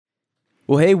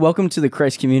Well, hey, welcome to the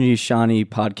Christ Community Shawnee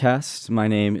podcast. My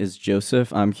name is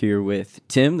Joseph. I'm here with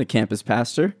Tim, the campus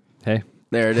pastor. Hey.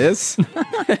 There it is.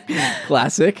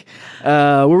 Classic.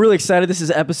 We're really excited. This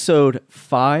is episode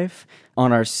 5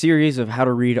 on our series of how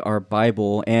to read our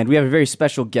Bible. And we have a very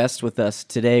special guest with us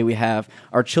today. We have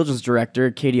our children's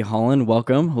director, Katie Holland.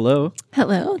 Welcome. Hello.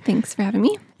 Hello. Thanks for having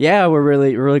me. Yeah, we're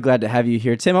really glad to have you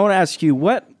here. Tim, I want to ask you,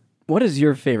 what is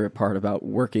your favorite part about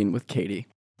working with Katie?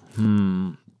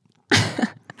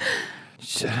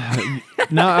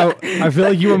 Now I feel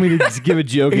like you want me to give a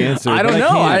joke answer. I don't but know.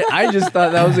 can't. I just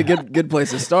thought that was a good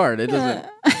place to start. It doesn't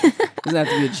have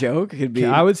to be a joke. It could be.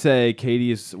 I would say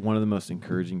Katie is one of the most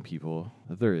encouraging people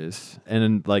that there is,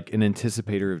 and like an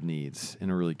anticipator of needs in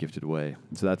a really gifted way.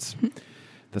 So that's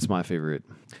my favorite.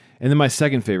 And then my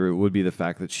second favorite would be the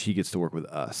fact that she gets to work with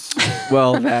us.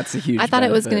 Well, that's a huge I thought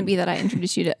it was going to benefit. be that I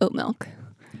introduced you to oat milk.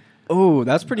 Oh,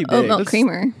 that's pretty big. Oat milk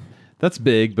creamer. That's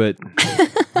big, but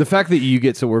the fact that you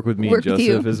get to work with me Work and with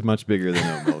Joseph you. is much bigger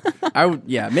than oat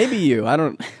milk. Maybe you. I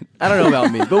don't know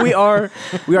about me, but we are,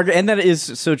 and that is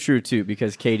so true too,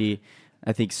 because Katie,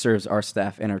 I think, serves our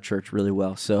staff and our church really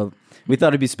well. So we thought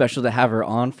it'd be special to have her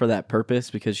on for that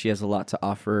purpose, because she has a lot to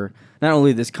offer, not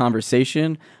only this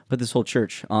conversation, but this whole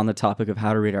church on the topic of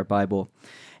how to read our Bible.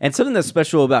 And something that's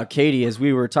special about Katie, as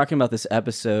we were talking about this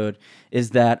episode, is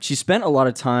that she spent a lot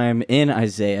of time in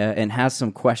Isaiah and has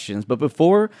some questions. But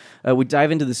before we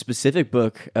dive into the specific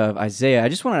book of Isaiah, I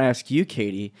just want to ask you,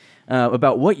 Katie,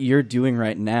 about what you're doing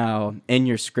right now in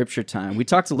your scripture time. We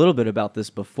talked a little bit about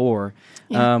this before,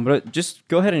 but just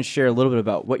go ahead and share a little bit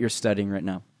about what you're studying right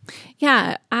now.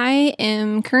 Yeah, I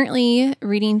am currently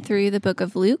reading through the book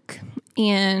of Luke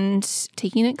and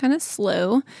taking it kind of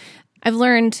slow. I've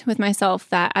learned with myself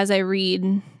that as I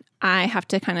read, I have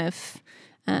to kind of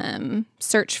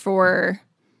search for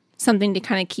something to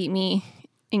kind of keep me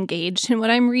engaged in what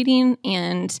I'm reading.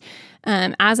 And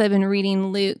as I've been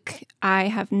reading Luke, I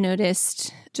have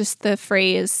noticed just the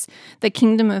phrase, the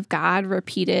kingdom of God,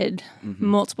 repeated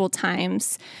multiple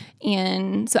times.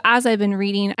 And so as I've been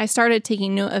reading, I started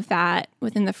taking note of that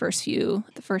within the first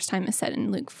time it's said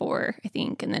in Luke 4, I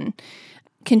think, and then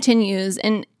continues.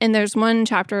 And there's one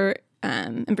chapter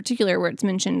in particular where it's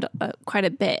mentioned quite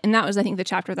a bit. And that was, I think, the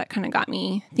chapter that kind of got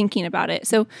me thinking about it.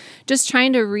 So just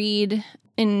trying to read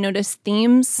and notice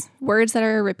themes, words that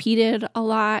are repeated a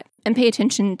lot, and pay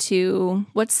attention to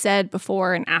what's said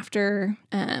before and after,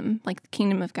 like the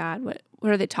kingdom of God. What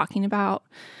are they talking about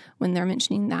when they're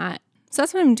mentioning that? So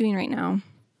that's what I'm doing right now.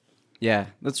 Yeah,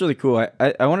 that's really cool.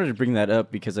 I wanted to bring that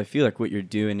up because I feel like what you're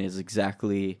doing is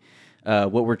exactly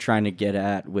what we're trying to get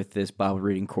at with this Bible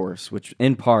reading course, which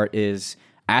in part is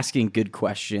asking good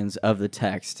questions of the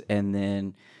text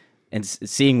and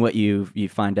seeing what you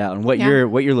find out. And what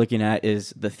you're looking at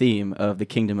is the theme of the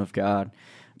kingdom of God.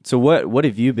 So what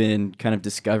have you been kind of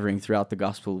discovering throughout the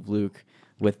Gospel of Luke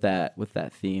with that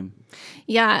theme?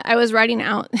 Yeah, I was writing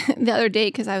out the other day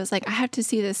because I was like, I have to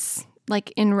see this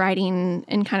like in writing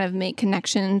and kind of make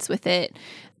connections with it.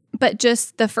 But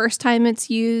just the first time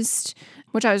it's used,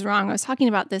 which I was wrong. I was talking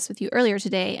about this with you earlier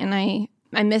today, and I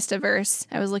missed a verse.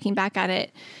 I was looking back at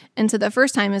it. And so the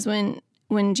first time is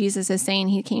when Jesus is saying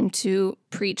he came to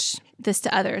preach this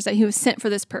to others, that he was sent for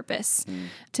this purpose,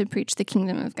 to preach the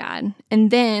kingdom of God.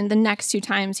 And then the next 2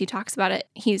 times he talks about it,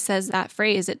 he says that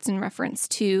phrase, it's in reference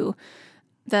to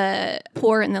the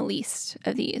poor and the least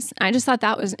of these. I just thought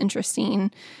that was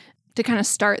interesting to kind of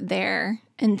start there.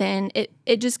 And then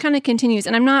it just kind of continues.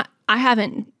 And I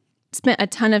haven't spent a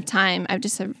ton of time. I've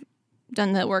just have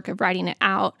done the work of writing it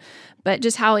out, but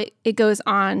just how it goes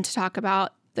on to talk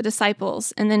about the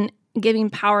disciples and then giving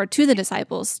power to the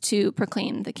disciples to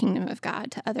proclaim the kingdom of God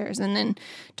to others, and then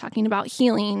talking about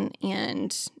healing,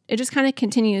 and it just kind of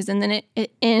continues, and then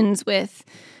it ends with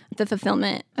the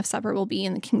fulfillment of supper will be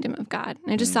in the kingdom of God.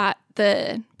 And I just thought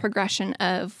the progression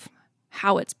of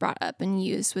how it's brought up and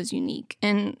used was unique,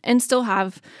 and still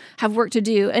have work to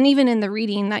do. And even in the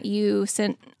reading that you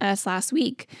sent us last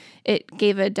week, it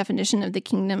gave a definition of the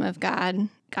kingdom of God,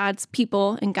 God's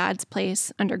people and God's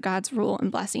place under God's rule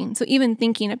and blessing. So even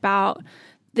thinking about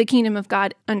the kingdom of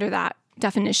God under that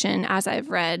definition as I've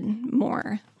read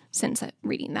more since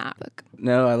reading that book.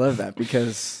 No, I love that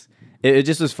because it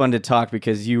just was fun to talk,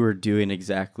 because you were doing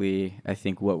exactly, I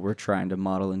think, what we're trying to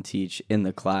model and teach in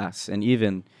the class. And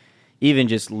even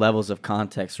just levels of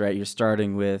context, right? You're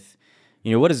starting with,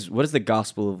 what does the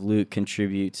Gospel of Luke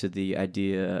contribute to the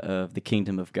idea of the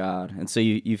kingdom of God? And so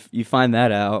you find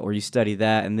that out, or you study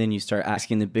that, and then you start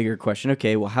asking the bigger question,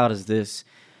 okay, well, how does this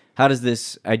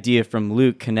idea from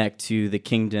Luke connect to the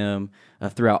kingdom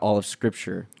throughout all of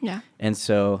Scripture? Yeah. And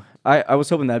so I was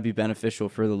hoping that'd be beneficial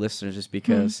for the listeners, just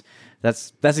because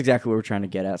that's exactly what we're trying to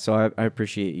get at. So I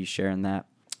appreciate you sharing that.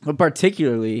 But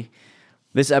particularly,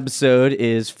 this episode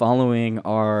is following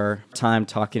our time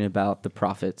talking about the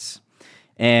prophets.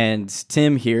 And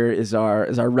Tim here is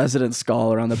our resident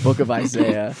scholar on the book of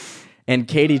Isaiah. And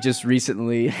Katie just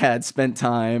recently had spent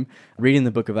time reading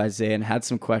the book of Isaiah and had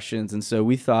some questions. And so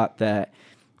we thought that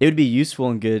it would be useful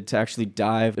and good to actually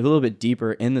dive a little bit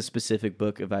deeper in the specific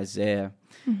book of Isaiah.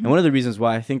 And one of the reasons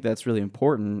why I think that's really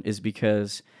important is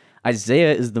because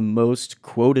Isaiah is the most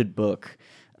quoted book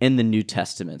in the New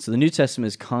Testament. So the New Testament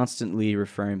is constantly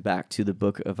referring back to the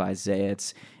book of Isaiah.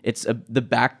 It's the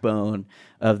backbone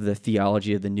of the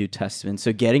theology of the New Testament.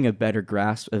 So getting a better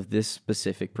grasp of this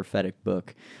specific prophetic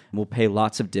book will pay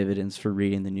lots of dividends for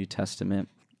reading the New Testament.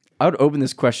 I would open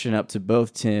this question up to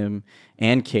both Tim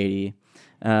and Katie,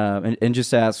 and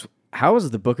just ask, how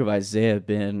has the book of Isaiah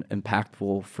been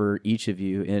impactful for each of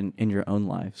you in your own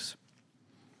lives?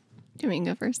 Do you want me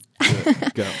to go first?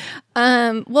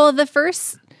 Go. Well, the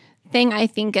first thing I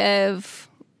think of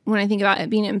when I think about it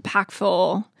being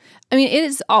impactful, I mean, it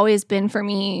has always been for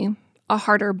me a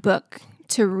harder book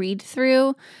to read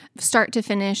through, start to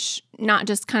finish, not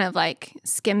just kind of like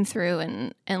skim through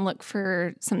and look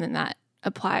for something that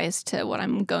applies to what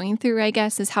I'm going through, I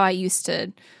guess, is how I used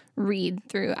to read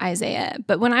through Isaiah.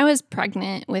 But when I was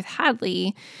pregnant with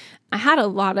Hadley, I had a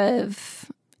lot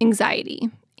of anxiety.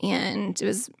 And it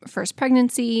was first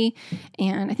pregnancy,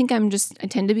 and I think I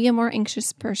tend to be a more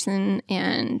anxious person.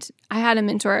 And I had a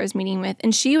mentor I was meeting with,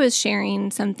 and she was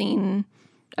sharing something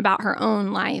about her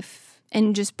own life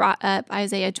and just brought up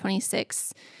Isaiah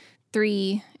 26,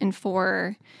 3 and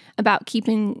 4 about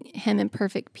keeping him in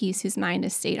perfect peace whose mind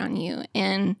is stayed on you.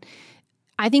 And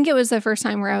I think it was the first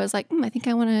time where I was like, I think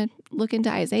I want to look into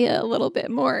Isaiah a little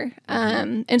bit more.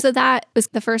 And so that was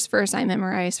the first verse I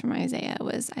memorized from Isaiah,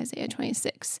 was Isaiah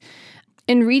 26.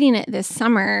 In reading it this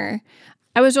summer,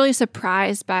 I was really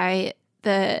surprised by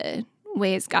the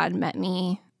ways God met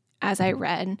me as I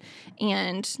read.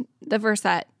 And the verse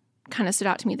that kind of stood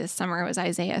out to me this summer was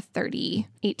Isaiah 30,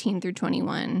 18 through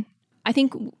 21. I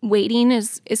think waiting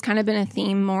is kind of been a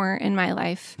theme more in my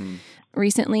life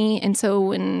recently. And so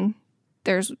when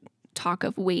there's talk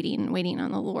of waiting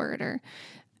on the Lord, or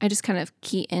I just kind of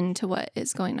key into what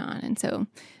is going on. And so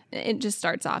it just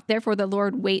starts off, therefore the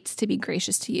Lord waits to be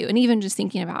gracious to you. And even just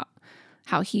thinking about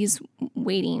how he's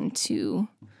waiting to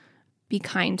be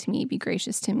kind to me, be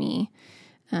gracious to me.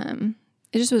 It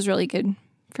just was really good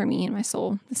for me and my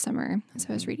soul this summer as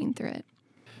I was reading through it.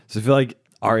 So I feel like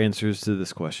our answers to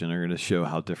this question are going to show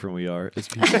how different we are as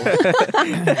people.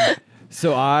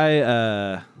 So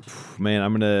I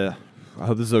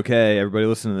hope this is okay. Everybody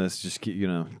listen to this. Just keep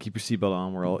your seatbelt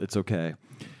on. It's okay.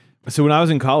 So when I was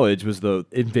in college was the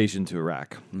invasion to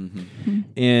Iraq.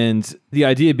 And the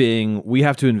idea being we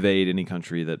have to invade any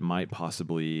country that might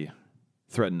possibly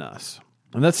threaten us.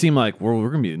 And that seemed like, we're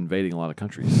going to be invading a lot of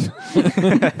countries.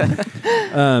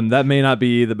 That may not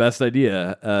be the best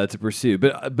idea to pursue.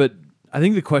 But I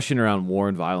think the question around war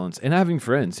and violence, and having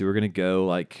friends who were going to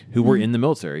go, who were in the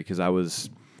military, because I was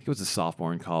a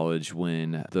sophomore in college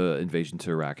when the invasion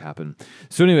to Iraq happened.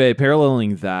 So anyway,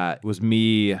 paralleling that was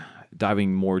me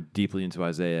diving more deeply into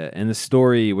Isaiah. And the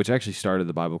story, which actually started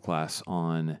the Bible class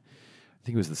on, I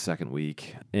think it was the second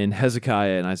week, in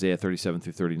Hezekiah and Isaiah 37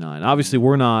 through 39. Obviously,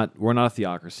 we're not a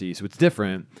theocracy, so it's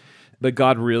different. But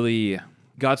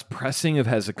God's pressing of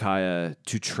Hezekiah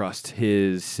to trust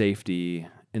his safety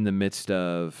in the midst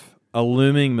of a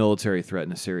looming military threat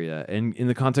in Assyria. And in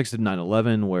the context of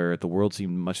 9/11, where the world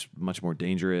seemed much, much more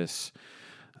dangerous,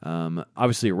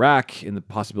 obviously Iraq and the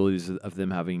possibilities of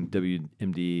them having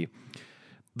WMD,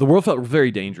 the world felt very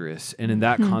dangerous. And in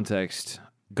that context,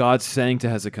 God's saying to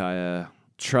Hezekiah,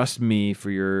 trust me for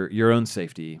your own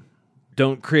safety.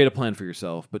 Don't create a plan for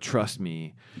yourself, but trust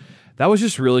me. That was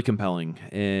just really compelling.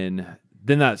 And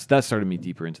then that started me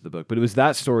deeper into the book. But it was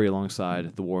that story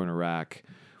alongside the war in Iraq,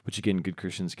 which again, good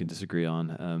Christians can disagree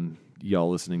on,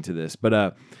 y'all listening to this.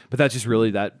 But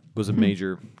that was a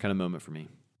major kind of moment for me.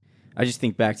 I just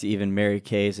think back to even Mary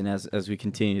Kay's, and as we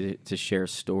continue to share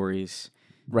stories,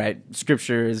 right?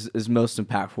 Scripture is most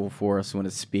impactful for us when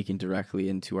it's speaking directly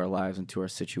into our lives, into our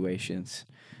situations.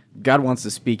 God wants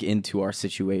to speak into our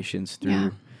situations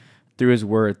through his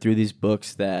word, through these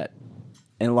books that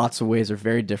in lots of ways are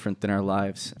very different than our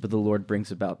lives, but the Lord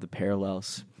brings about the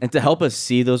parallels. And to help us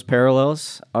see those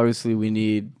parallels, obviously we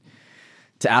need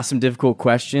to ask some difficult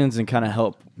questions and kind of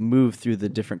help move through the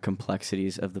different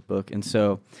complexities of the book. And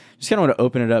so just kind of want to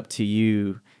open it up to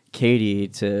you, Katie,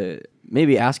 to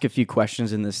maybe ask a few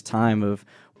questions in this time of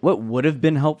what would have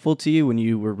been helpful to you when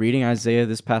you were reading Isaiah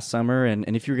this past summer,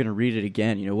 and if you're going to read it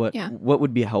again, what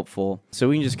would be helpful? So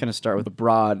we can just kind of start with a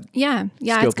broad Yeah.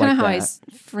 scope It's kind of like how I that.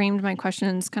 framed my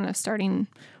questions, kind of starting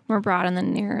more broad and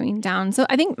then narrowing down. So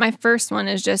I think my first one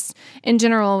is just in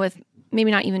general with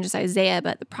maybe not even just Isaiah,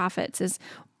 but the prophets is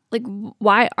like,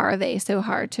 why are they so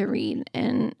hard to read?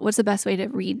 And what's the best way to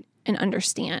read and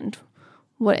understand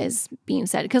what is being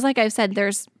said? Because like I've said,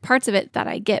 there's parts of it that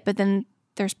I get, but then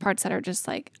there's parts that are just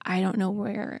like, I don't know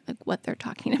what they're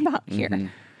talking about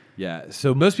here. Yeah.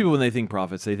 So most people, when they think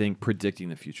prophets, they think predicting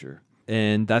the future.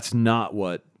 And that's not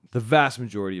what the vast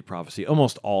majority of prophecy,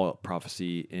 almost all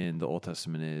prophecy in the Old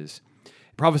Testament is.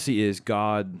 Prophecy is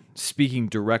God speaking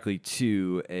directly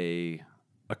to a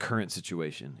current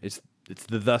situation. It's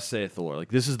the thus saith the Lord. Like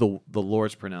this is the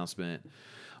Lord's pronouncement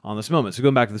on this moment. So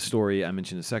going back to the story I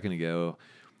mentioned a second ago,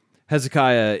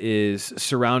 Hezekiah is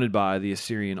surrounded by the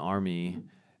Assyrian army,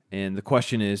 and the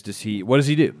question is, what does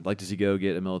he do? Like, does he go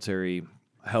get a military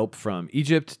help from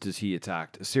Egypt? Does he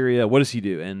attack Assyria? What does he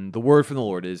do? And the word from the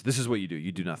Lord is, this is what you do.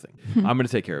 You do nothing. I'm going to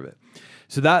take care of it.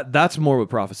 So that's more what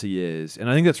prophecy is. And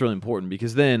I think that's really important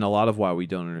because then a lot of why we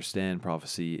don't understand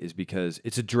prophecy is because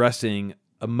it's addressing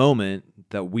a moment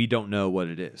that we don't know what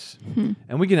it is.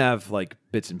 And we can have like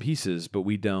bits and pieces, but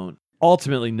we don't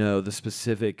ultimately know the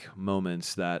specific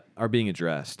moments that are being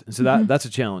addressed. And so that's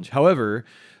a challenge. However,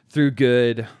 through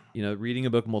good, reading a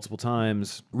book multiple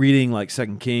times, reading like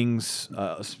 2 Kings,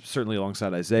 certainly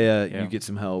alongside Isaiah, you get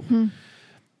some help.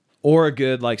 Or a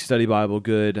good like study Bible,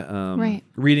 good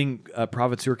reading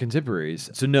prophets who are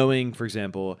contemporaries. So knowing, for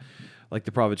example, like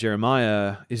the prophet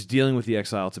Jeremiah is dealing with the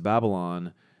exile to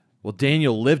Babylon. Well,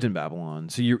 Daniel lived in Babylon.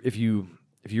 So if you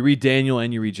read Daniel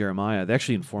and you read Jeremiah, they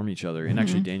actually inform each other. And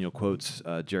actually Daniel quotes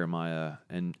Jeremiah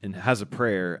and has a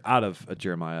prayer out of a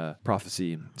Jeremiah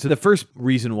prophecy. So the first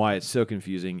reason why it's so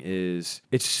confusing is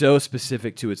it's so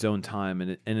specific to its own time.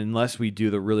 And unless we do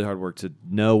the really hard work to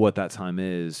know what that time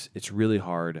is, it's really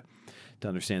hard to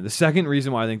understand. The second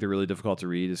reason why I think they're really difficult to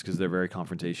read is because they're very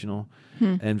confrontational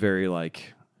and very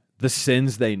like the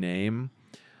sins they name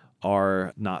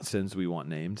are not sins we want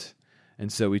named.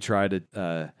 And so we try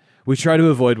to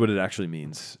avoid what it actually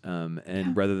means,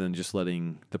 rather than just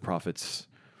letting the prophets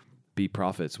be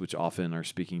prophets, which often are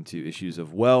speaking to issues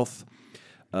of wealth,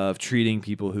 of treating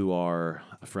people who are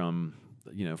from,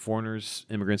 foreigners,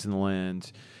 immigrants in the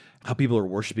land, how people are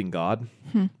worshiping God.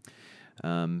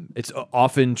 It's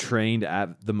often trained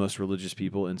at the most religious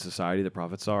people in society. The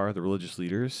prophets are the religious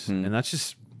leaders, and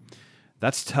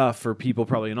that's tough for people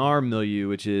probably in our milieu,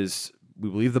 which is, we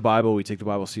believe the Bible, we take the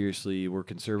Bible seriously, we're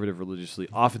conservative religiously.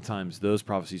 Oftentimes, those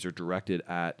prophecies are directed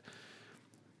at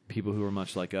people who are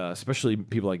much like us, especially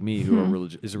people like me who are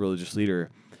is a religious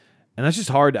leader. And that's just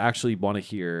hard to actually want to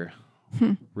hear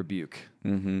rebuke.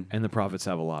 And the prophets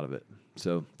have a lot of it.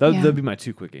 So that'd be my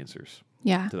two quick answers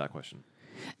to that question.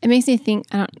 It makes me think,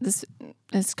 this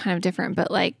is kind of different,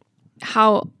 but like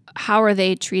how are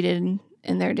they treated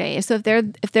in their day? So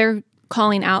if they're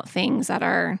calling out things that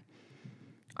are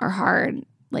hard,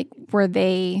 like were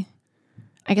they,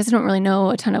 I guess I don't really know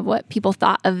a ton of what people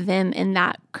thought of them in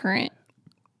that current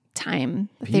time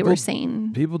that they were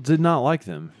saying. People did not like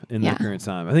them in their current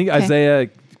time. I think Isaiah,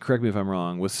 correct me if I'm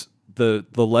wrong, was the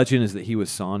legend is that he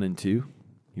was sawn in two.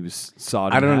 He was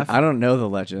sawed in half. I don't know the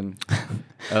legend.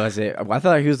 Isaiah. I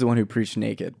thought he was the one who preached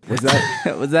naked. Was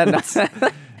that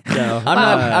not? No,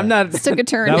 I'm not. This took a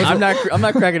turn. I'm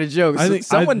not cracking a joke.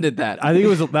 Someone did that. I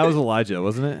think that was Elijah,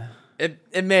 wasn't it?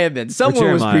 It may have been.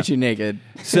 Someone was preaching naked.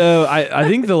 So I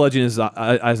think the legend is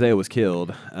Isaiah was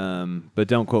killed, but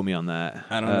don't quote me on that.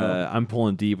 I don't know. I'm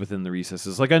pulling deep within the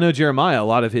recesses. Like I know Jeremiah, a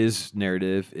lot of his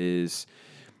narrative is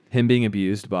him being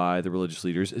abused by the religious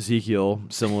leaders. Ezekiel,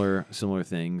 similar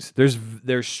things.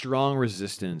 There's strong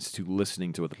resistance to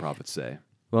listening to what the prophets say.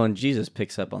 Well, and Jesus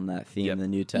picks up on that theme in the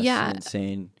New Testament,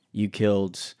 saying, you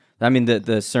killed... I mean,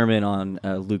 the sermon on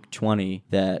Luke 20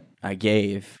 that I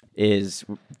gave is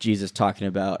Jesus talking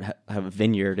about have a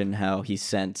vineyard and how he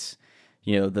sent,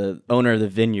 the owner of the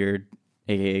vineyard,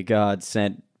 aka God,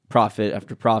 sent prophet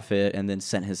after prophet and then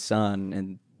sent his son,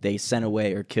 and they sent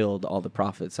away or killed all the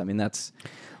prophets. I mean,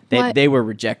 they were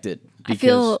rejected. I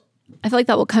feel like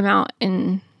that will come out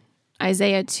in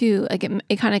Isaiah too. Like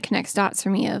it kind of connects dots for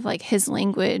me of like his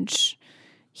language.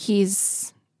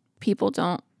 People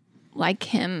don't like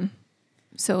him,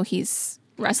 so he's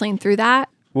wrestling through that.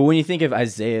 Well, when you think of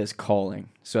Isaiah's calling,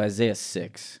 so Isaiah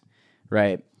 6,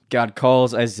 right? God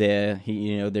calls Isaiah.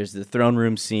 There's the throne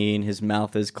room scene. His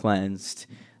mouth is cleansed,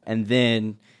 and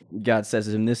then God says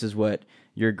to him, "This is what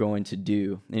you're going to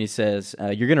do." And He says,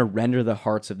 "You're going to render the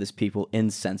hearts of this people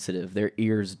insensitive, their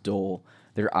ears dull.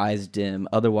 their eyes dim.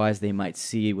 Otherwise, they might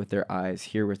see with their eyes,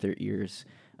 hear with their ears,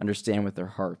 understand with their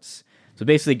hearts. So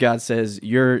basically, God says,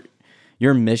 your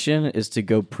mission is to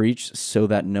go preach so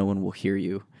that no one will hear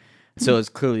you. So it's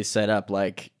clearly set up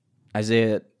like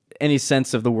Isaiah, any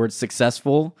sense of the word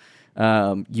successful,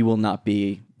 you will not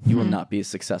be a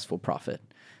successful prophet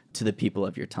to the people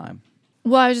of your time.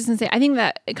 Well, I was just going to say, I think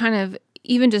that it kind of,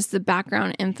 even just the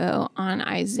background info on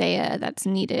Isaiah that's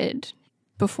needed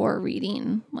before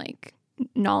reading, like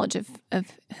knowledge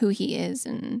of who he is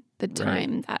and the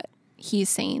time that he's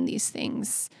saying these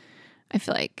things, I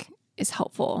feel like is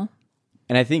helpful.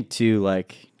 And I think too,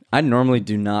 like I normally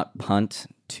do not punt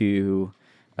to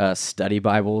study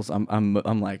Bibles.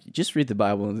 I'm like, just read the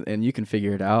Bible and you can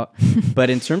figure it out.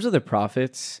 But in terms of the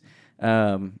prophets,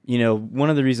 one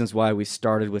of the reasons why we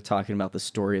started with talking about the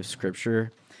story of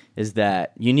Scripture is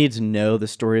that you need to know the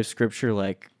story of Scripture.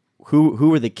 Like, who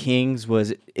were the kings?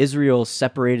 Was Israel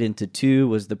separated into two?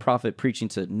 Was the prophet preaching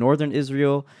to northern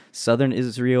Israel, southern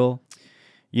Israel?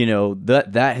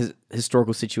 That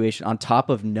historical situation on top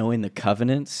of knowing the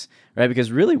covenants, right?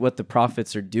 Because really what the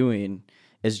prophets are doing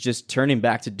is just turning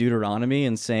back to Deuteronomy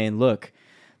and saying, look,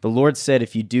 the Lord said,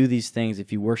 if you do these things,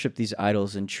 if you worship these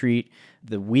idols and treat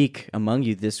the weak among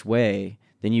you this way,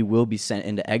 then you will be sent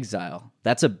into exile.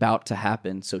 That's about to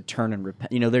happen. So turn and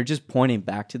repent. They're just pointing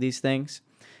back to these things.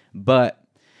 But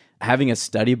having a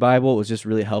study Bible was just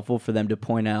really helpful for them to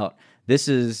point out, this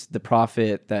is the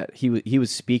prophet that he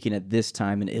was speaking at this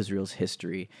time in Israel's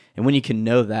history. And when you can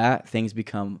know that, things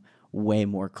become way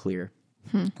more clear.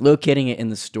 Locating it in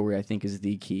the story, I think, is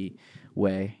the key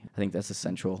way. I think that's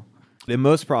essential. And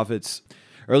most prophets,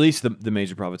 or at least the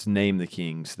major prophets, name the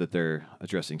kings that they're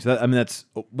addressing. So that's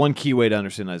one key way to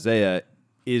understand Isaiah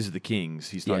is the kings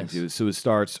he's talking to. So it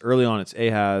starts early on. It's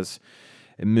Ahaz.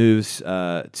 It moves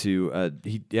to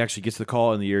he actually gets the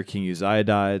call in the year King Uzziah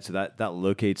died. So that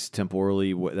locates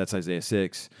temporally. That's Isaiah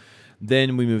 6.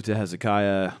 Then we move to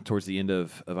Hezekiah towards the end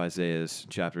of Isaiah's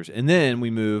chapters, and then we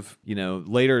move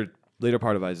later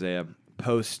part of Isaiah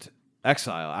post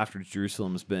exile after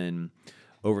Jerusalem's been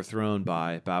overthrown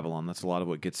by Babylon. That's a lot of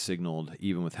what gets signaled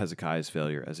even with Hezekiah's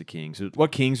failure as a king. So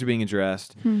what kings are being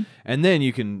addressed, and then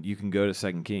you can go to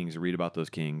 2 Kings and read about those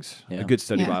kings. A good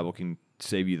study Bible can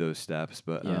save you those steps.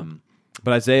 But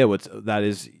Isaiah,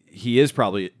 he is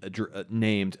probably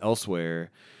named elsewhere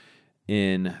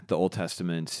in the Old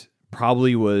Testament.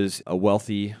 Probably was a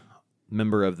wealthy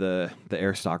member of the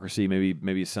aristocracy,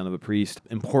 maybe a son of a priest,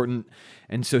 important,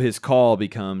 and so his call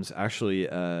becomes actually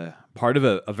part of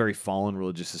a very fallen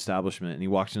religious establishment. And he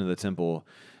walks into the temple,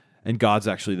 and God's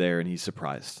actually there, and he's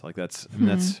surprised. Like that's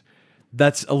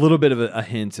a little bit of a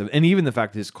hint of, and even the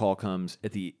fact that his call comes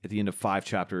at the end of 5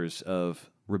 chapters of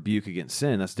rebuke against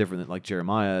sin. That's different than like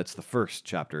Jeremiah. It's the first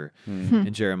chapter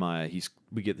in Jeremiah.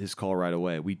 We get his call right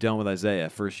away. We don't with Isaiah.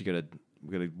 First, we gotta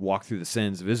walk through the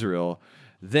sins of Israel.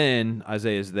 Then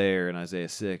Isaiah's there in Isaiah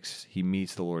 6. He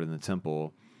meets the Lord in the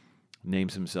temple,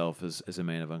 names himself as a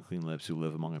man of unclean lips who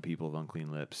live among a people of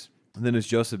unclean lips. And then as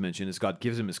Joseph mentioned, as God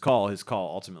gives him his call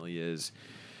ultimately is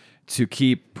to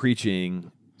keep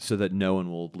preaching so that no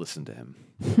one will listen to him.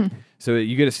 So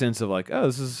you get a sense of like, oh,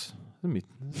 this is going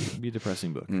to be a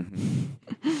depressing book.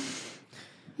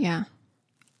 Yeah.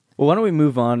 Well, why don't we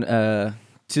move on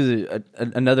to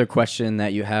another question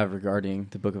that you have regarding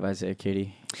the book of Isaiah,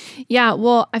 Katie? Yeah,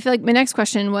 well, I feel like my next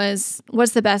question was,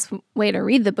 what's the best way to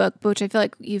read the book, which I feel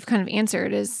like you've kind of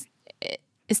answered, is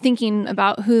thinking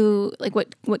about who, like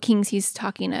what kings he's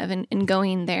talking of and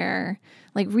going there,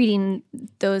 like reading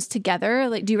those together.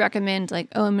 Like, do you recommend like,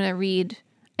 oh, I'm going to read,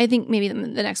 I think maybe the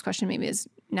next question maybe is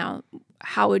now,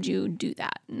 how would you do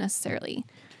that necessarily?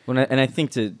 And I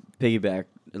think to piggyback,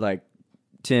 like,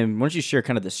 Tim, why don't you share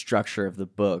kind of the structure of the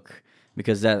book,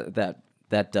 because that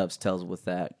dovetails with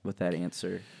that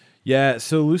answer. Yeah,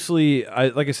 so loosely,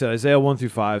 like I said, Isaiah 1 through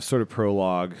 5, sort of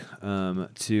prologue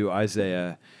to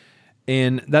Isaiah,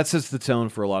 and that sets the tone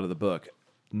for a lot of the book.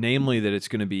 Namely, that it's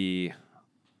going to be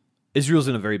Israel's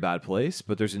in a very bad place,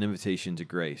 but there's an invitation to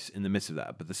grace in the midst of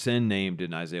that. But the sin named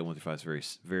in Isaiah 1 through 5 is very,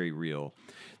 very real.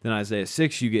 Then Isaiah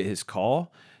 6, you get his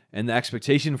call and the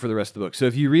expectation for the rest of the book. So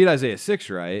if you read Isaiah 6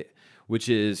 right, which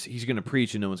is he's going to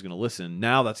preach and no one's going to listen,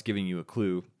 now that's giving you a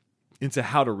clue into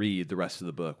how to read the rest of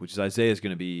the book, which is Isaiah is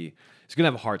going to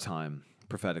have a hard time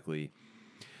prophetically.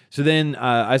 So then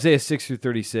Isaiah 6 through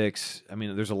 36, I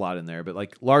mean, there's a lot in there, but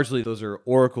like largely those are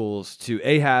oracles to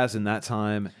Ahaz in that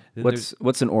time. Then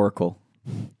what's an oracle?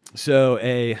 So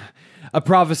a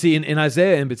prophecy in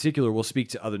Isaiah in particular will speak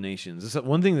to other nations. This is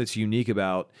one thing that's unique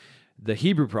about the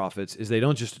Hebrew prophets is they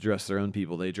don't just address their own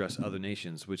people, they address other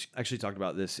nations, which actually talked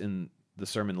about this in the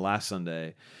sermon last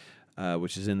Sunday.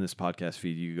 which is in this podcast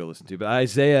feed you can go listen to. But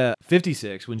Isaiah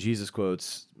 56, when Jesus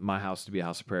quotes, "My house to be a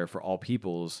house of prayer for all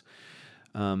peoples,"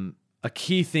 a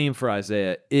key theme for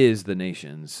Isaiah is the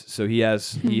nations. So he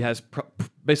has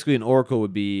basically an oracle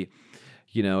would be,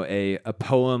 a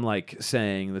poem like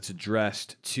saying that's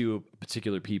addressed to a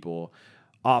particular people.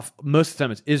 Most of the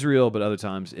time it's Israel, but other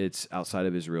times it's outside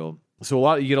of Israel.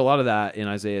 So you get a lot of that in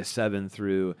Isaiah 7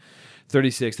 through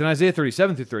 36. Then Isaiah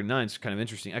 37 through 39 is kind of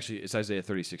interesting. Actually, it's Isaiah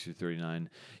 36 through 39.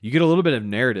 You get a little bit of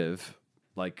narrative,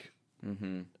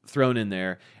 thrown in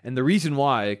there. And the reason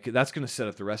why, that's going to set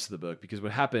up the rest of the book, because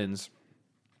what happens,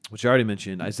 which I already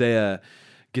mentioned, Isaiah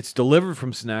gets delivered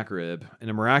from Sennacherib in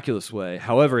a miraculous way.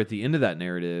 However, at the end of that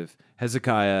narrative,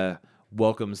 Hezekiah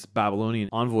welcomes Babylonian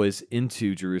envoys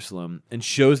into Jerusalem and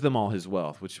shows them all his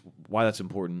wealth, why that's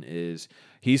important is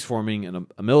he's forming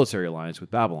a military alliance with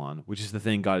Babylon, which is the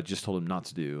thing God had just told him not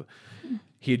to do.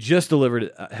 He had just delivered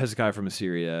Hezekiah from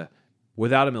Assyria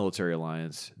without a military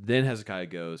alliance. Then Hezekiah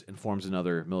goes and forms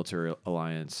another military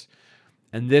alliance.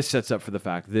 And this sets up for the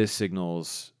fact, this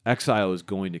signals exile is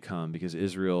going to come because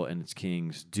Israel and its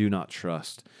kings do not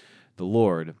trust the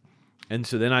Lord. And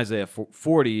so then Isaiah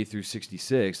 40 through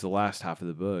 66, the last half of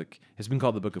the book, has been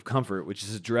called the Book of Comfort, which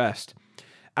is addressed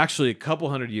actually a couple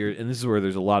hundred years, and this is where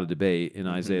there's a lot of debate in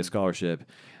Isaiah scholarship.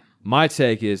 My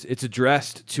take is it's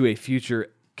addressed to a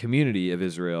future community of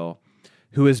Israel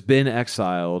who has been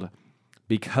exiled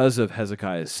because of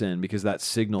Hezekiah's sin, because that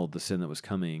signaled the sin that was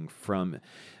coming from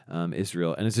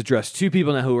Israel. And it's addressed to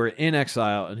people now who are in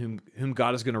exile and whom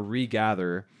God is going to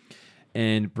regather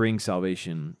and bring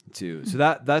salvation to. So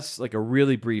that's like a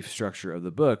really brief structure of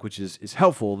the book, which is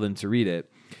helpful then to read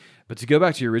it. But to go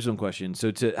back to your original question,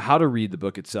 so to how to read the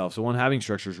book itself. So one, having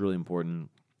structure is really important.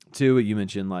 Two, what you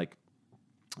mentioned, like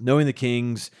knowing the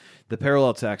kings, the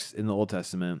parallel text in the Old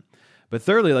Testament. But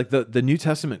thirdly, like the New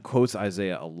Testament quotes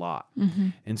Isaiah a lot.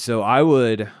 And so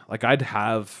I'd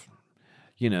have,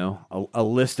 a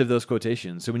list of those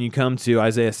quotations. So when you come to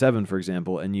Isaiah 7, for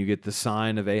example, and you get the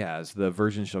sign of Ahaz, the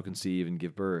virgin shall conceive and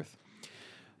give birth,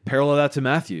 parallel that to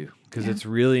Matthew, because it's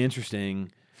really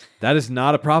interesting. That is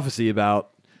not a prophecy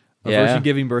about a virgin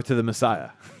giving birth to the Messiah.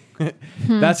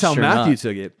 That's how Matthew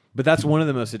took it. But that's one of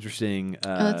the most interesting.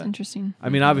 That's interesting. I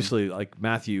mean, obviously, like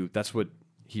Matthew, that's what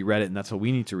he read it, and that's how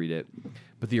we need to read it.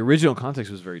 But the original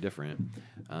context was very different,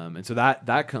 and so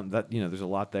there's a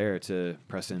lot there to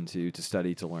press into, to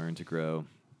study, to learn, to grow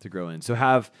in.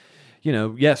 So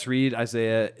read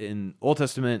Isaiah in Old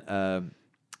Testament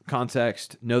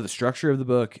context, know the structure of the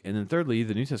book, and then thirdly,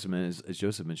 the New Testament, as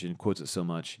Joseph mentioned, quotes it so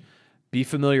much. Be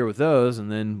familiar with those,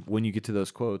 and then when you get to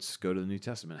those quotes, go to the New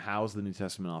Testament. How is the New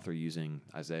Testament author using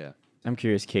Isaiah? I'm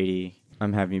curious, Katie.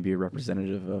 I'm having you be a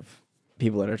representative of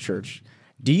people at our church.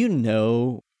 Do you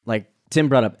know, like Tim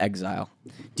brought up exile.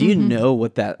 Do you know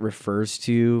what that refers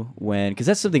to because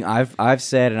that's something I've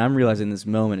said, and I'm realizing this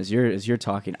moment as you're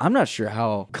talking. I'm not sure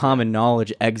how common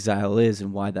knowledge exile is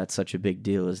and why that's such a big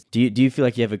deal. Do you feel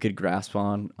like you have a good grasp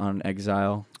on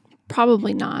exile?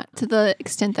 Probably not to the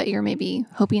extent that you're maybe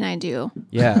hoping I do.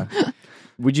 Yeah.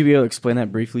 Would you be able to explain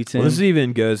that briefly, Tim? Well, this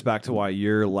even goes back to why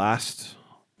your last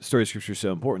story of scripture is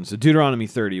so important. So Deuteronomy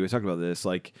 30, we talked about this,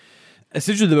 like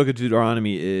essentially the book of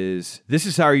Deuteronomy is, this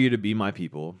is how are you to be my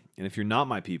people. And if you're not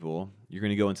my people, you're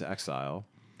going to go into exile,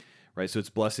 right? So it's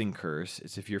blessing, curse.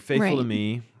 It's if you're faithful to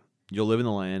me, you'll live in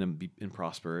the land and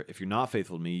prosper. If you're not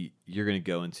faithful to me, you're going to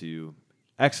go into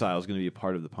exile, is going to be a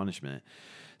part of the punishment.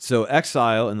 So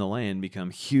exile and the land become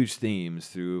huge themes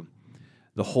through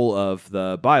the whole of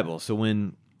the Bible. So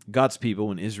when God's people,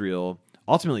 when Israel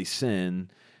ultimately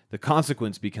sin, the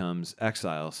consequence becomes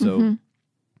exile. So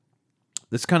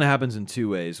this kind of happens in two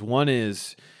ways. One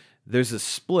is there's a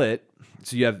split.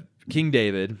 So you have King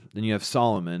David, then you have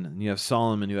Solomon, and you have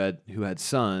Solomon who had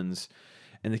sons,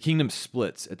 and the kingdom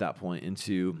splits at that point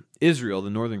into Israel,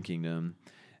 the northern kingdom,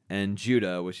 and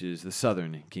Judah, which is the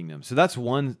southern kingdom. So that's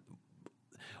one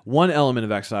element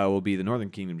of exile will be the northern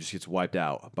kingdom just gets wiped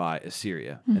out by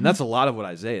Assyria. And that's a lot of what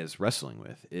Isaiah is wrestling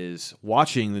with, is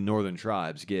watching the northern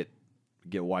tribes get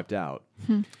wiped out.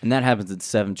 And that happens in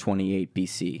 728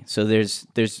 BC. So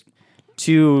there's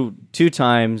two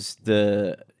times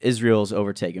the Israel's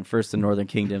overtaken. First, the northern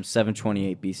kingdom,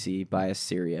 728 BC by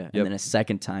Assyria, and then a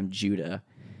second time Judah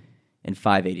in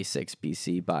 586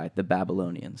 BC by the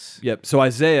Babylonians. Yep. So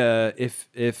Isaiah, if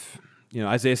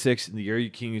Isaiah 6, in the year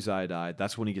King Uzziah died,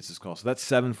 that's when he gets his call. So that's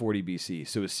 740 BC.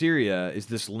 So Assyria is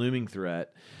this looming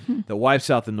threat that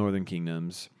wipes out the northern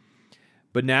kingdoms.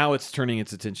 But now it's turning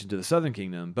its attention to the southern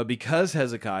kingdom. But because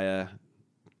Hezekiah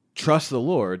trusts the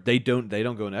Lord, they don't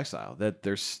go in exile. That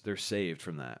they're saved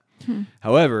from that.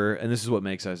 However, and this is what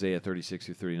makes Isaiah 36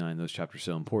 through 39, those chapters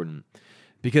so important,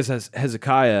 because as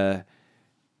Hezekiah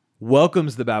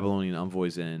welcomes the Babylonian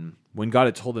envoys in, when God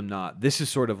had told him not, this is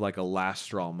sort of like a last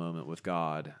straw moment with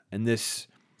God. And this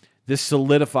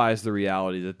solidifies the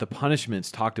reality that the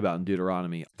punishments talked about in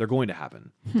Deuteronomy, they're going to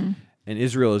happen. And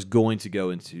Israel is going to go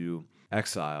into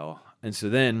exile. And so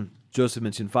then Joseph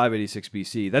mentioned 586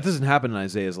 BC. That doesn't happen in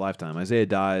Isaiah's lifetime. Isaiah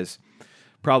dies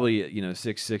probably,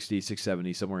 660,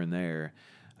 670, somewhere in there.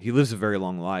 He lives a very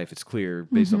long life. It's clear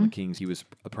based on the kings he was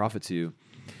a prophet to.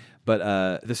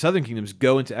 But the southern kingdoms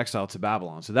go into exile to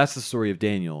Babylon. So that's the story of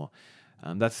Daniel.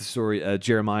 That's the story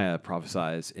Jeremiah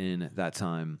prophesies in that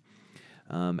time.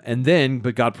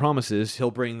 But God promises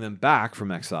he'll bring them back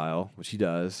from exile, which he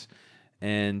does,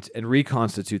 and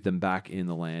reconstitute them back in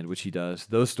the land, which he does.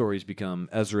 Those stories become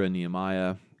Ezra and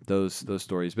Nehemiah, those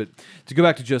stories. But to go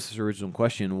back to Joseph's original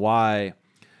question, why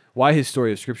his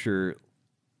story of Scripture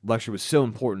lecture was so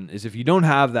important is if you don't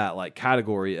have that like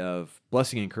category of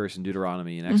blessing and curse in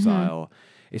Deuteronomy and exile,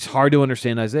 it's hard to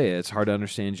understand Isaiah. It's hard to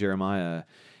understand Jeremiah.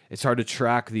 It's hard to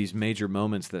track these major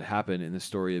moments that happen in the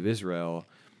story of Israel,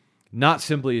 not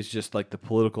simply as just like the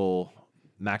political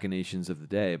machinations of the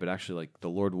day, but actually like the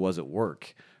Lord was at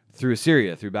work through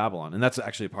Assyria, through Babylon. And that's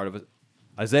actually part of it.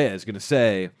 Isaiah is going to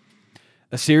say,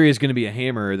 Assyria is going to be a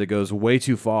hammer that goes way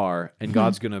too far, and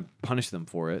God's going to punish them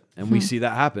for it. And we see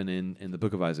that happen in the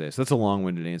book of Isaiah. So that's a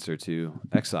long-winded answer to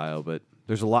exile, but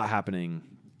there's a lot happening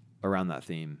around that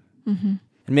theme. And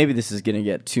maybe this is going to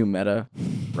get too meta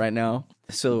right now.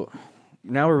 So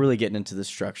now we're really getting into the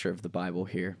structure of the Bible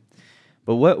here.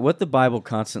 But what the Bible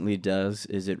constantly does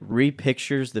is it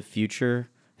repictures the future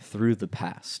through the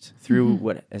past, through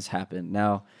what has happened.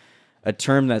 Now, a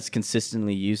term that's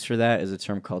consistently used for that is a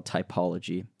term called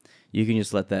typology. You can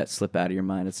just let that slip out of your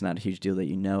mind. It's not a huge deal that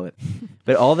you know it.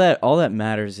 But all that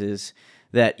matters is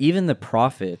that even the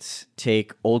prophets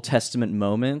take Old Testament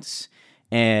moments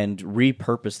and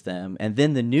repurpose them, and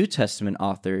then the New Testament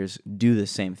authors do the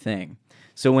same thing.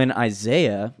 So when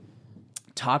Isaiah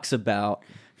talks about,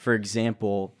 for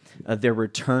example, their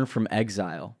return from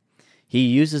exile, he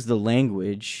uses the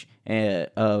language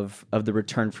of the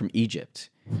return from Egypt.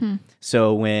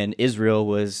 So when Israel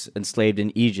was enslaved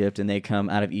in Egypt and they come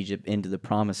out of Egypt into the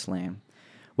Promised Land,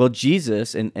 well,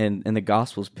 Jesus and the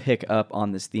Gospels pick up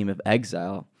on this theme of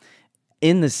exile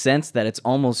in the sense that it's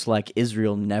almost like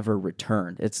Israel never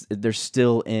returned. They're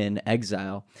still in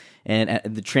exile. And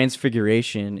at the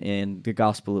Transfiguration in the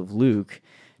Gospel of Luke,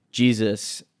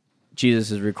 Jesus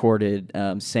is recorded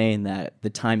saying that the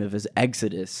time of his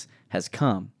exodus has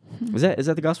come. Is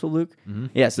that the Gospel of Luke?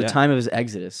 Yes, the time of his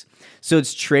exodus. So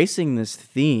it's tracing this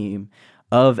theme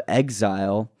of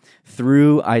exile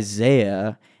through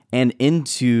Isaiah and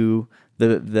into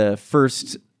the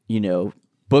first,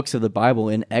 books of the Bible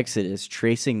in Exodus,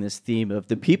 tracing this theme of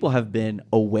the people have been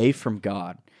away from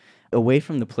God, away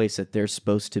from the place that they're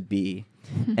supposed to be.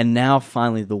 And now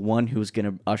finally the one who's going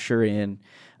to usher in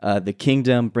the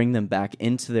kingdom, bring them back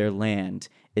into their land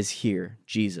is here,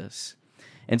 Jesus.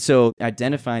 And so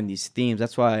identifying these themes,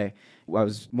 that's why I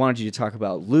wanted you to talk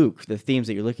about Luke. The themes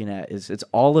that you're looking at it's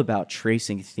all about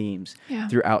tracing themes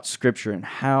throughout Scripture and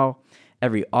how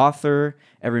every author,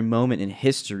 every moment in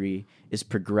history is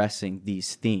progressing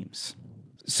these themes.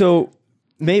 So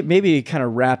maybe kind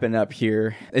of wrapping up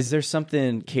here, is there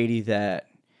something, Katie, that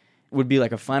would be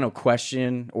like a final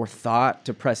question or thought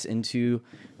to press into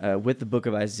with the book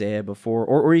of Isaiah before,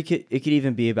 or it could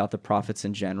even be about the prophets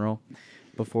in general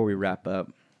before we wrap up?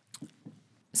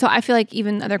 So I feel like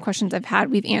even other questions I've had,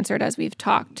 we've answered as we've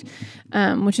talked,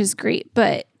 which is great.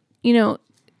 But,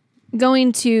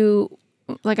 going to,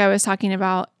 like I was talking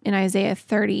about in Isaiah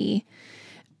 30,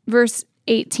 verse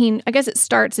 18, I guess it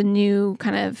starts a new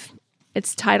kind of,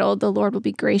 it's titled, "The Lord Will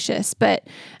Be Gracious." But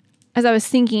as I was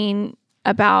thinking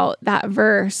about that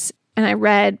verse and I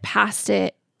read past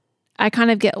it, I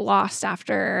kind of get lost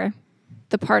after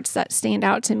the parts that stand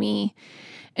out to me.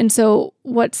 And so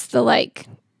what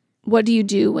do you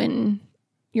do when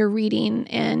you're reading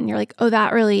and you're like, oh,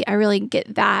 I really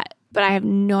get that, but I have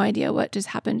no idea what just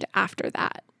happened after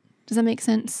that? Does that make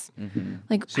sense?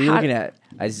 Mm-hmm. So you're looking at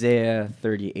Isaiah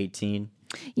 30:18.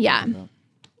 Yeah.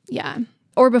 Yeah.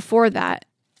 Or before that.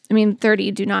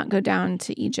 30, do not go down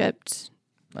to Egypt.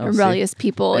 Rebellious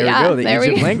people. There we go, the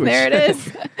Egypt language. There it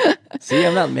is. See,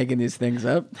 I'm not making these things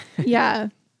up. Yeah.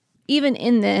 Even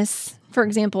in this, for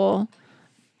example,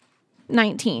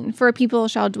 19, "For a people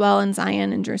shall dwell in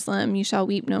Zion and Jerusalem, you shall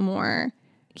weep no more.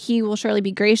 He will surely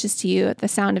be gracious to you at the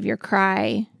sound of your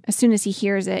cry. As soon as he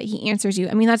hears it, he answers you."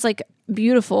 That's like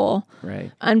beautiful.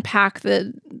 Right. Unpack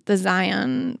the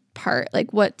Zion part.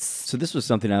 Like what's So this was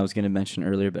something I was going to mention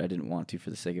earlier, but I didn't want to for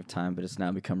the sake of time, but it's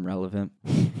now become relevant.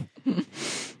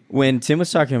 When Tim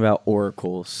was talking about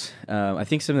oracles, I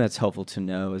think something that's helpful to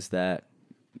know is that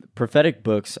prophetic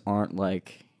books aren't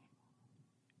like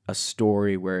a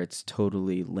story where it's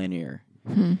totally linear.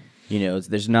 You know,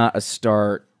 there's not a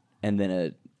start and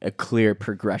then a clear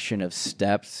progression of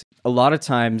steps. A lot of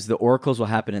times the oracles will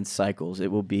happen in cycles. It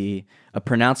will be a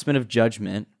pronouncement of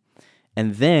judgment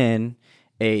and then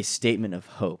a statement of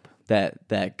hope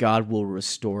that God will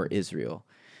restore Israel.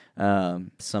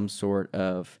 Some sort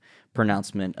of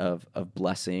pronouncement of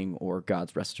blessing or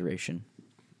God's restoration.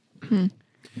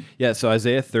 Yeah, so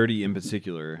Isaiah 30 in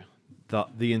particular,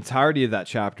 the entirety of that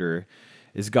chapter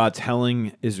is God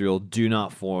telling Israel, do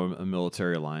not form a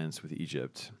military alliance with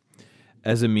Egypt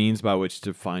as a means by which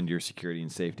to find your security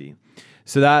and safety.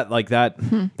 So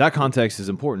that context is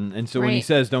important. And so when he Right.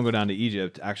 says don't go down to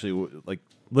Egypt, actually, like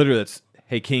literally that's,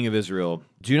 hey, King of Israel,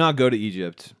 do not go to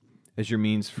Egypt as your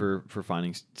means for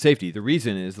finding safety. The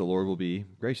reason is the Lord will be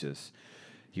gracious.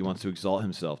 He wants to exalt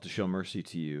himself, to show mercy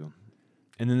to you.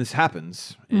 And then this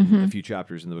happens in a few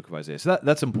chapters in the book of Isaiah. So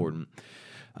that's important.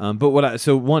 But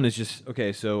so one is just,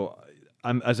 okay, so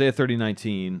I'm Isaiah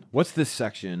 30:19. What's this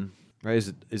section? Right?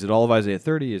 Is it all of Isaiah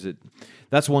 30?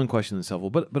 That's one question that's helpful.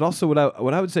 But also what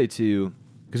I would say too,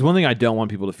 because one thing I don't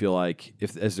want people to feel like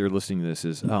as they're listening to this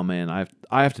is, oh man,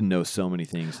 I have to know so many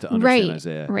things to understand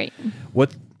Isaiah. Right.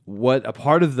 What a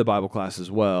part of the Bible class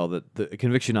as well, that the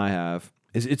conviction I have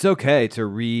is it's okay to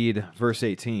read verse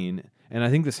 18, and I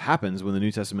think this happens when the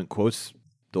New Testament quotes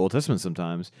the Old Testament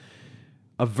sometimes.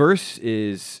 A verse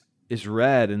is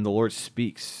read and the Lord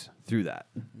speaks through that.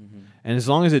 And as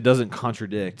long as it doesn't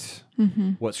contradict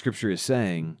what Scripture is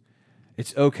saying,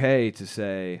 it's okay to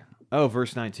say, oh,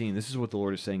 verse 19, this is what the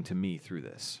Lord is saying to me through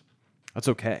this. That's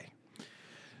okay.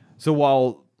 So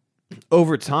while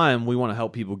over time we want to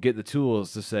help people get the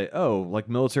tools to say, oh, like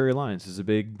military alliance is a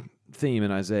big theme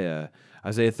in Isaiah.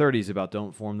 Isaiah 30 is about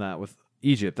don't form that with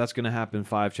Egypt. That's going to happen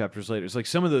 5 chapters later. It's like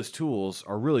some of those tools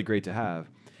are really great to have.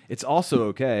 It's also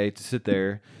okay to sit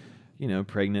there,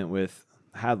 pregnant with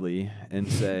Hadley and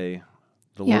say,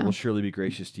 the Lord will surely be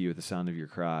gracious to you at the sound of your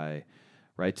cry,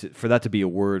 right? For that to be a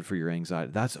word for your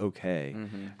anxiety, that's okay.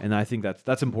 And I think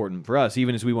that's important for us,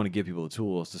 even as we want to give people the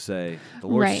tools to say, the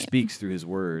Lord speaks through his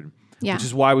word, which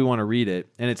is why we want to read it.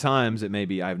 And at times it may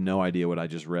be, I have no idea what I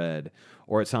just read,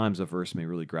 or at times a verse may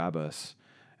really grab us.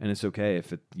 And it's okay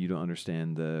if you don't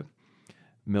understand the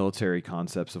military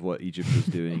concepts of what Egypt was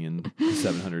doing in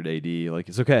 700 AD. Like,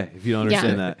 it's okay if you don't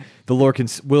understand that. The Lord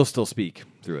will still speak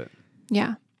through it.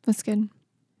 Yeah, that's good.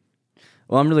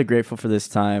 Well, I'm really grateful for this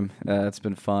time. It's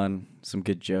been fun, some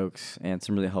good jokes, and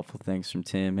some really helpful things from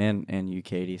Tim and you,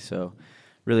 Katie. So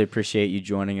really appreciate you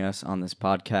joining us on this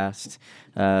podcast.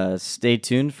 Stay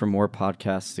tuned for more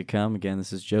podcasts to come. Again,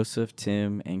 this is Joseph,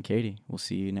 Tim, and Katie. We'll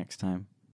see you next time.